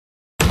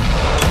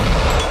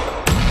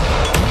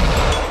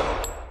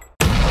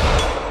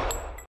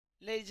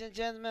ladies and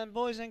gentlemen,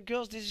 boys and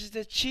girls, this is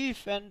the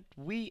Chief, and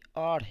we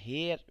are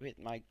here with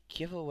my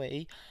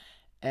giveaway.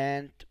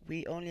 And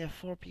we only have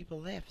 4 people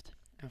left,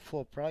 and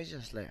 4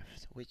 prizes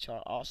left, which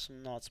are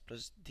Awesome Nuts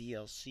plus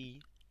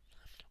DLC,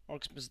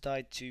 Orcs Must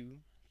Die 2,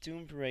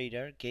 Tomb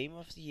Raider, Game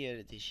of the Year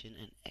Edition,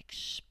 and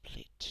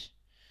Xsplit.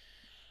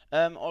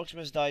 Orcs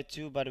Must Die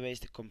 2, by the way, is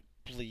the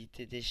complete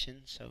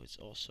edition, so it's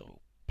also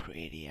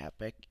pretty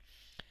epic.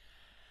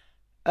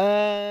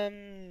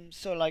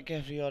 So like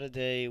every other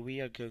day,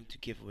 we are going to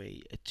give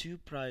away 2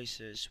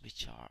 prizes,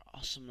 which are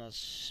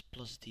Awesomeness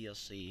plus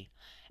DLC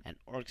and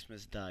Orcs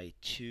Must Die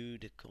 2,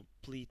 the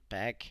complete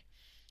pack.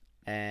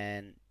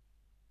 And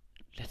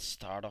let's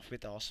start off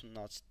with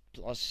Awesomeness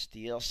plus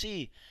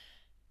DLC.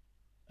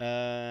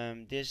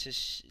 This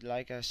is,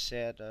 like I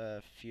said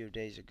a few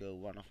days ago,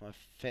 one of my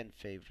fan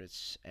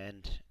favorites,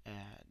 and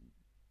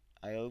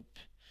I hope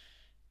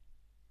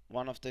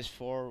one of those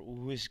 4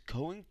 who is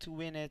going to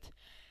win it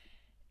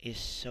is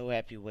so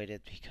happy with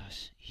it,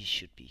 because he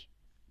should be,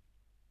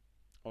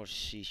 or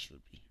she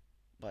should be,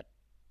 but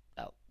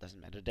well,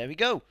 doesn't matter. There we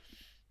go.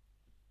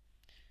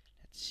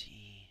 Let's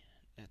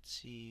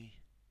see,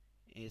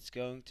 it's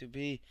going to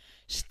be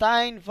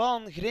Stijn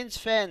van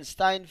Grinsven.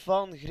 Stijn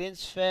van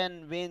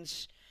Grinsven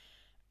wins,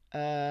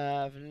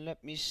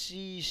 let me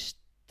see,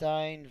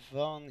 Stijn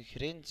van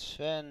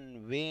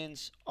Grinsven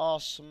wins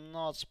Awesome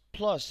Nuts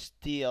plus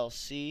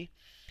DLC,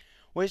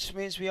 which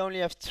means we only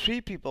have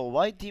 3 people.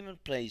 White Demon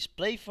Plays,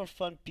 Play for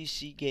Fun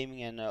PC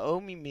Gaming, and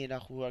Naomi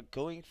Middag, who are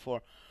going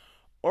for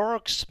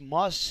Orcs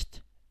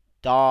Must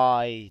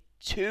Die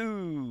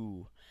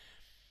 2.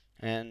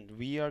 And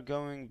we are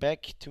going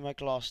back to my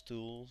class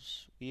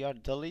tools. We are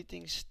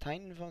deleting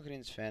Stijn van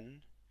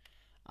Grinsven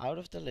out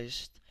of the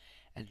list,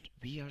 and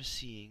we are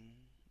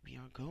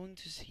going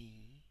to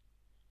see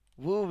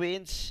who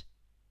wins.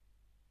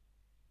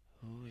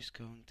 Who is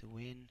going to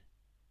win?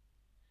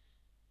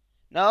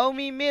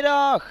 Naomi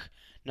Middag!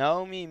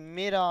 Naomi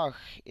Middag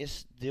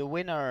is the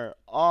winner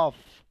of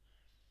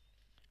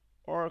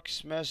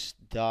Orcs Must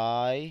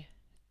Die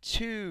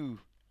 2,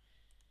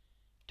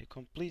 the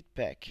complete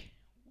pack,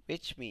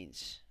 which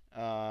means,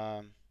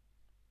 wait,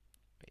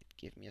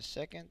 give me a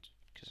second,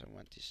 because I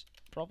want this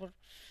proper,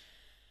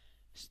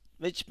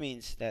 which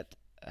means that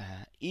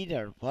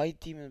either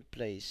White Demon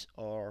Plays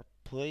or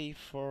Play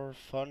for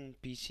Fun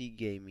PC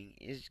Gaming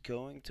is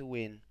going to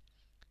win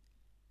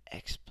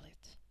Xsplit.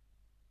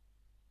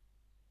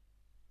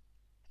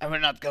 And we're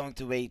not going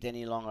to wait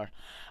any longer.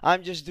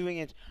 I'm just doing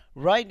it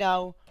right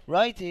now,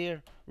 right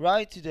here,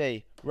 right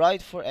today, right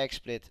for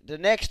Xsplit. The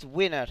next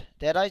winner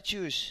that I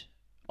choose,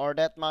 or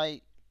that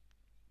my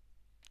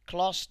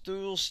class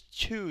tools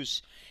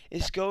choose,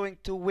 is going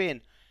to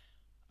win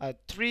a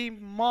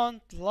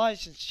 3-month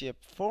licenseship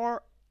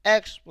for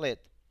Xsplit.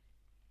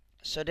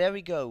 So there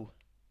we go.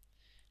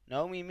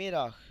 Naomi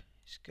Middag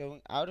is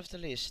going out of the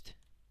list.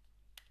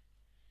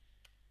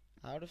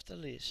 Out of the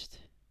list.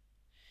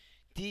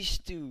 These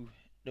 2.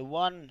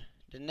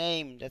 The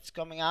name that's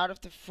coming out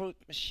of the fruit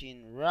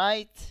machine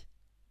right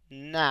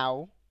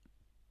now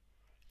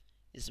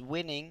is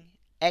winning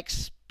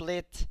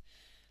Xsplit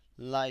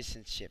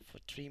licenseship for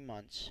 3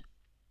 months.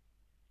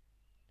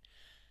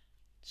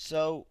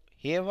 So,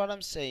 hear what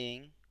I'm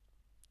saying.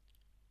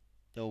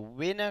 The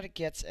winner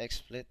gets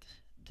Xsplit.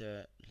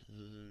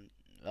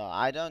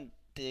 I don't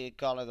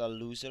call it a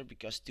loser,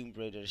 because Tomb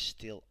Raider is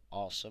still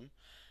awesome,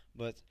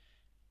 but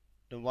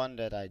the one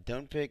that I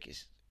don't pick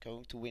is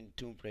going to win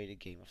Tomb Raider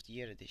Game of the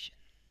Year Edition.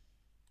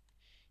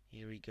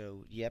 Here we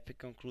go, the epic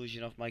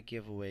conclusion of my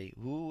giveaway.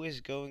 Who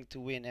is going to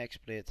win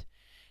Xsplit?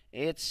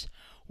 It's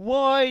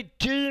White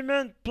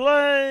Demon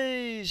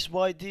Plays!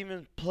 White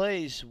Demon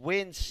Plays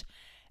wins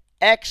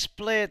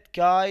Xsplit,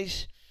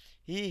 guys.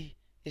 He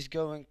is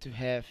going to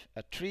have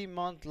a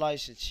 3-month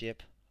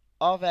licenseship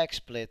of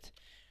Xsplit,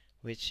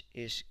 which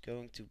is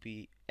going to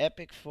be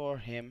epic for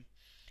him.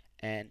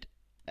 And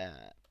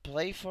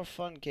Play for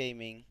Fun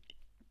Gaming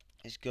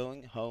is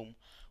going home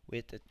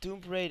with the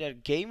Tomb Raider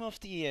Game of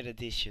the Year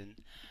Edition.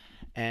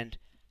 And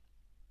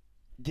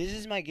this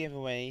is my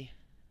giveaway.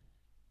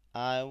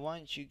 I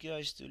want you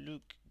guys to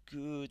look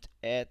good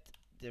at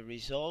the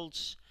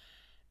results.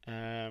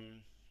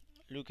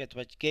 Look at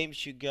what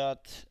games you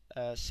got.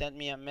 Send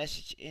me a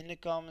message in the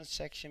comment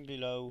section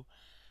below,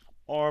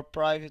 or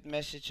private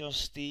message on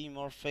Steam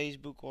or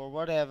Facebook or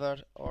whatever,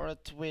 or a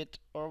tweet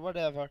or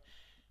whatever,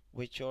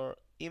 with your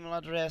email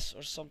address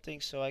or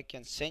something, so I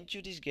can send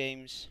you these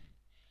games.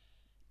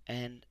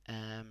 And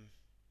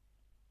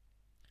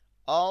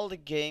all the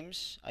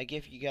games, I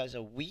give you guys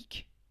a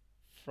week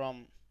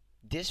from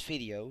this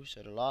video,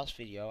 so the last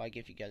video, I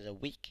give you guys a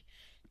week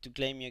to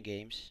claim your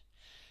games.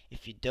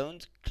 If you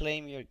don't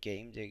claim your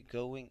game, they're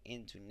going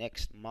into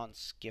next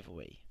month's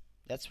giveaway.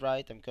 That's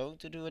right, I'm going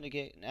to do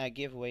a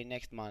giveaway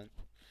next month,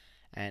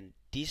 and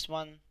this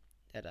one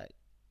that I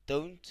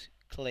don't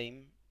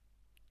claim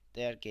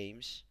their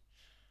games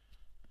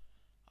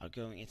are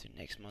going into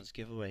next month's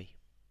giveaway.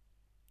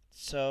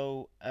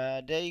 So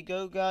there you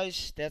go,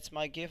 guys, that's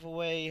my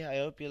giveaway. I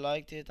hope you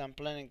liked it. I'm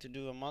planning to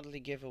do a monthly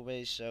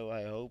giveaway, so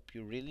I hope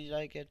you really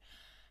like it.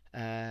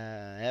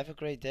 Have a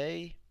great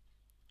day,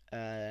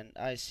 and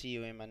I see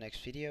you in my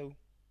next video.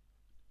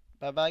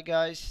 Bye bye,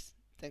 guys.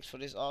 Thanks for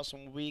this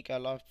awesome week. I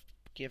love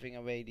giving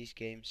away these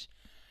games,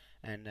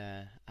 and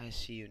I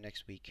see you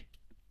next week.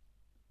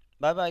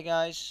 Bye bye,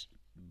 guys.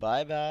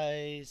 Bye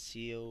bye.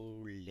 See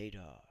you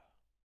later.